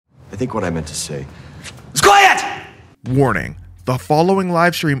think what I meant to say is quiet! Warning. The following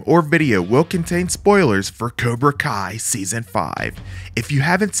livestream or video will contain spoilers for Cobra Kai Season 5. If you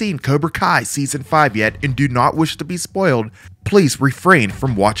haven't seen Cobra Kai Season 5 yet and do not wish to be spoiled, please refrain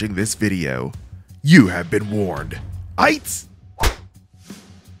from watching this video. You have been warned. Aights!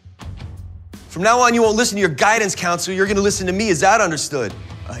 From now on, you won't listen to your guidance counselor. You're gonna listen to me. Is that understood?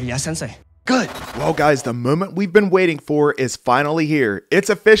 Yeah, Sensei. Good. Well guys, the moment we've been waiting for is finally here. It's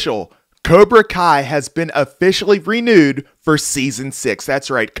official. Cobra Kai has been officially renewed for Season 6. That's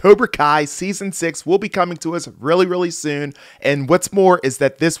right, Cobra Kai Season 6 will be coming to us really soon. And what's more is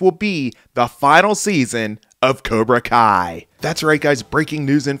that this will be the final season of Cobra Kai. That's right guys, breaking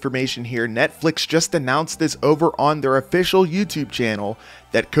news information here. Netflix just announced this over on their official YouTube channel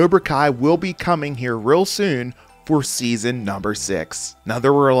that Cobra Kai will be coming here real soon for season number 6. Now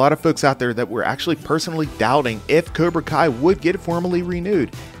there were a lot of folks out there that were actually personally doubting if Cobra Kai would get formally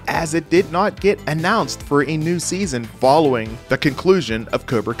renewed, as it did not get announced for a new season following the conclusion of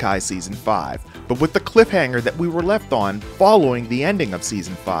Cobra Kai Season 5. But with the cliffhanger that we were left on following the ending of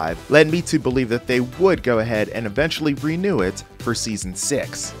Season 5 led me to believe that they would go ahead and eventually renew it for Season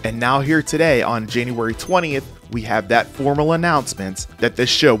 6. And now here today on January 20th, we have that formal announcement that the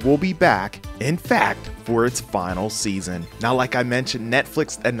show will be back, in fact, for its final season. Now, like I mentioned,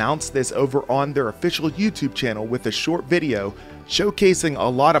 Netflix announced this over on their official YouTube channel with a short video showcasing a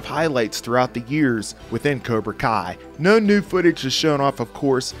lot of highlights throughout the years within Cobra Kai. No new footage is shown off, of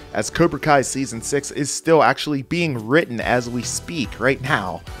course, as Cobra Kai Season 6 is still actually being written as we speak right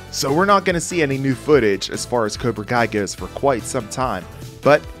now. So we're not going to see any new footage as far as Cobra Kai goes for quite some time.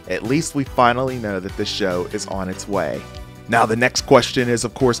 But at least we finally know that the show is on its way. Now the next question is,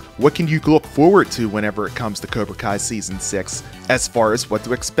 of course, what can you look forward to whenever it comes to Cobra Kai Season 6 as far as what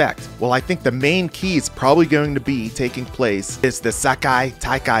to expect? Well, I think the main key is probably going to be taking place is the Sekai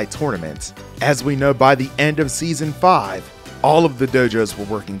Taikai tournament. As we know, by the end of Season 5, all of the dojos were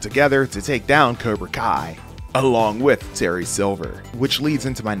working together to take down Cobra Kai, along with Terry Silver. Which leads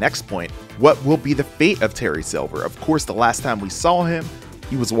into my next point. What will be the fate of Terry Silver? Of course, the last time we saw him,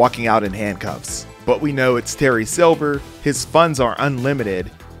 he was walking out in handcuffs. But we know it's Terry Silver, his funds are unlimited,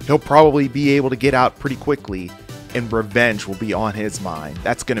 he'll probably be able to get out pretty quickly, and revenge will be on his mind.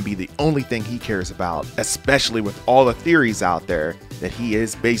 That's going to be the only thing he cares about, especially with all the theories out there that he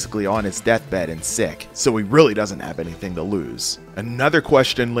is basically on his deathbed and sick, so he really doesn't have anything to lose. Another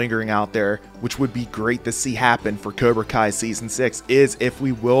question lingering out there, which would be great to see happen for Cobra Kai Season 6, is if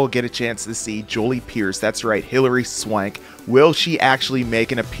we will get a chance to see Julie Pierce, that's right, Hilary Swank. Will she actually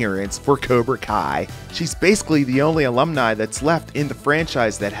make an appearance for Cobra Kai? She's basically the only alumni that's left in the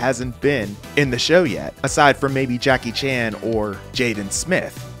franchise that hasn't been in the show yet, aside from maybe Jackie Chan or Jaden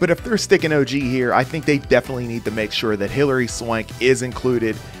Smith. But if they're sticking OG here, I think they definitely need to make sure that Hilary Swank is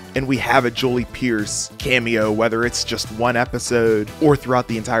included and we have a Julie Pierce cameo, whether it's just one episode or throughout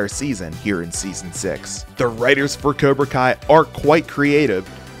the entire season here in Season 6. The writers for Cobra Kai are quite creative,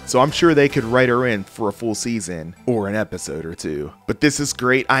 so I'm sure they could write her in for a full season or an episode or two. But this is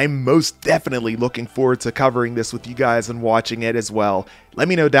great. I'm most definitely looking forward to covering this with you guys and watching it as well. Let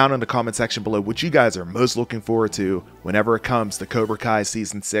me know down in the comment section below what you guys are most looking forward to whenever it comes to Cobra Kai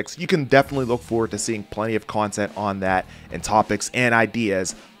Season 6. You can definitely look forward to seeing plenty of content on that and topics and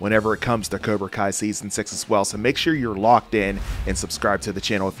ideas whenever it comes to Cobra Kai Season 6 as well. So make sure you're locked in and subscribe to the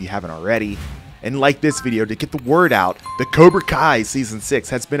channel if you haven't already. And like this video to get the word out, the Cobra Kai Season 6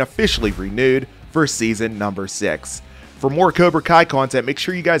 has been officially renewed for season number 6. For more Cobra Kai content, make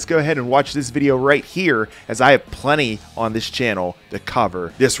sure you guys go ahead and watch this video right here, as I have plenty on this channel to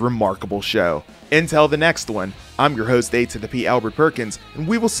cover this remarkable show. Until the next one, I'm your host A to the P, Albert Perkins, and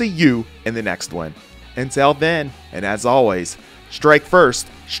we will see you in the next one. Until then, and as always, strike first,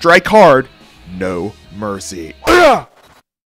 strike hard, no mercy.